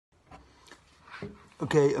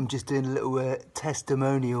Okay, I'm just doing a little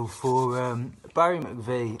testimonial for Barry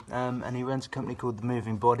McVie, and he runs a company called The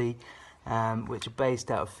Moving Body, which are based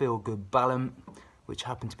out of Feel Good Balham, which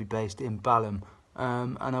happened to be based in Balham.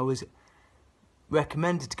 And I was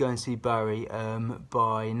recommended to go and see Barry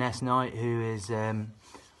by Ness Knight, who is a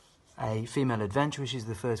female adventurer. She's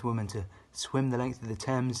the first woman to swim the length of the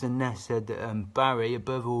Thames, and Ness said that Barry,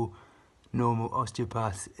 above all normal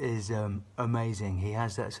osteopaths, is amazing. He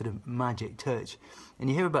has that sort of magic touch, and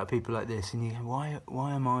you hear about people like this and you go,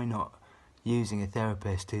 why am I not using a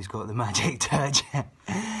therapist who's got the magic touch?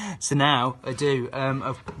 So now I do.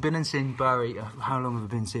 I've been and seen Barry. How long have I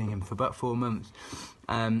been seeing him? For about 4 months.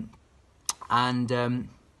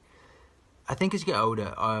 I think as you get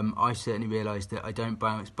older, I certainly realise that I don't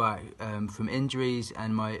bounce back from injuries,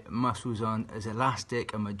 and my muscles aren't as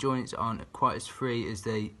elastic and my joints aren't quite as free as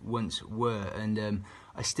they once were, and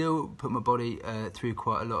I still put my body through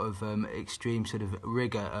quite a lot of extreme sort of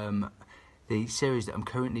rigour. The series that I'm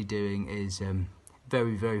currently doing is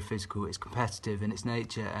very, very physical. It's competitive in its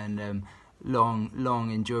nature and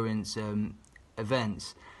long endurance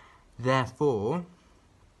events. Therefore,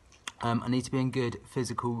 I need to be in good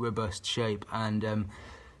physical, robust shape, and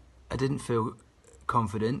I didn't feel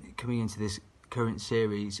confident coming into this current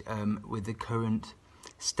series with the current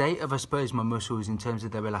state of, I suppose, my muscles in terms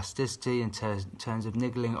of their elasticity, in terms of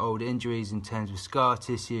niggling old injuries, in terms of scar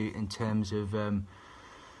tissue, in terms of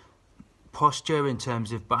posture, in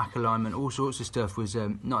terms of back alignment. All sorts of stuff was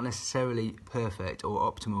not necessarily perfect or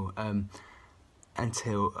optimal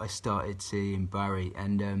until I started seeing Barry,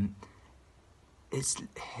 and it's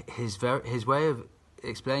his way of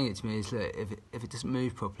explaining it to me is, look, if it doesn't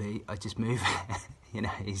move properly, I just move it. You know,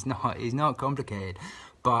 he's not complicated,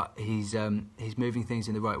 but he's moving things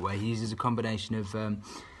in the right way. He uses a combination of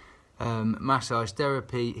massage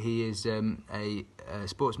therapy. He is a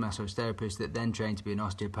sports massage therapist that then trained to be an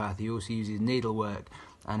osteopath. He also uses needlework,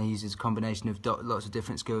 and he uses a combination of lots of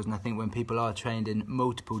different skills. And I think when people are trained in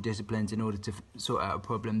multiple disciplines in order to sort out a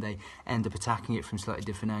problem, they end up attacking it from slightly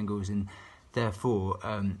different angles, and therefore,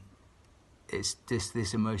 it's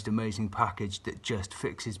this most amazing package that just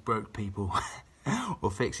fixes broke people,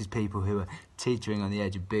 or fixes people who are teetering on the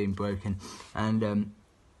edge of being broken. And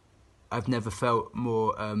I've never felt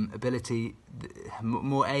more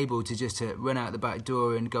more able to just run out the back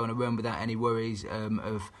door and go on a run without any worries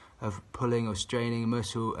of pulling or straining a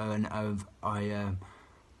muscle. And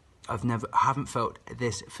haven't felt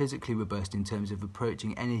this physically robust in terms of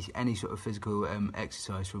approaching any sort of physical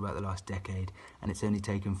exercise for about the last decade, and it's only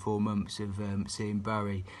taken 4 months of seeing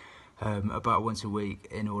Barry about once a week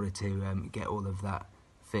in order to get all of that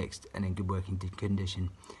fixed and in good working condition.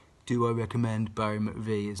 Do I recommend Barry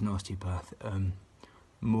McVie as an osteopath?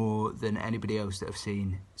 More than anybody else that I've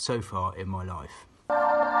seen so far in my life.